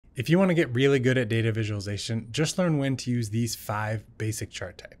If you want to get really good at data visualization, just learn when to use these 5 basic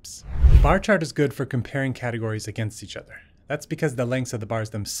chart types. Bar chart is good for comparing categories against each other. That's because the lengths of the bars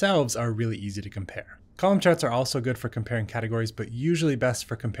themselves are really easy to compare. Column charts are also good for comparing categories, but usually best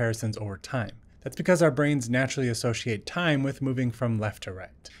for comparisons over time. That's because our brains naturally associate time with moving from left to right.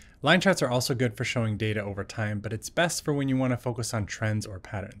 Line charts are also good for showing data over time, but it's best for when you want to focus on trends or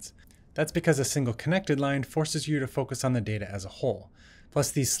patterns. That's because a single connected line forces you to focus on the data as a whole. Plus,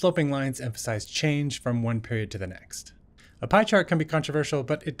 these sloping lines emphasize change from one period to the next. A pie chart can be controversial,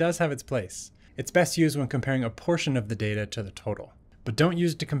 but it does have its place. It's best used when comparing a portion of the data to the total. But don't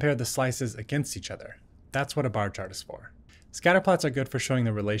use it to compare the slices against each other. That's what a bar chart is for. Scatter plots are good for showing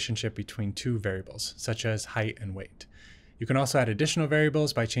the relationship between 2 variables, such as height and weight. You can also add additional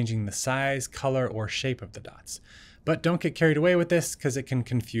variables by changing the size, color, or shape of the dots. But don't get carried away with this because it can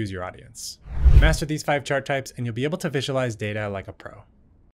confuse your audience. Master these 5 chart types and you'll be able to visualize data like a pro.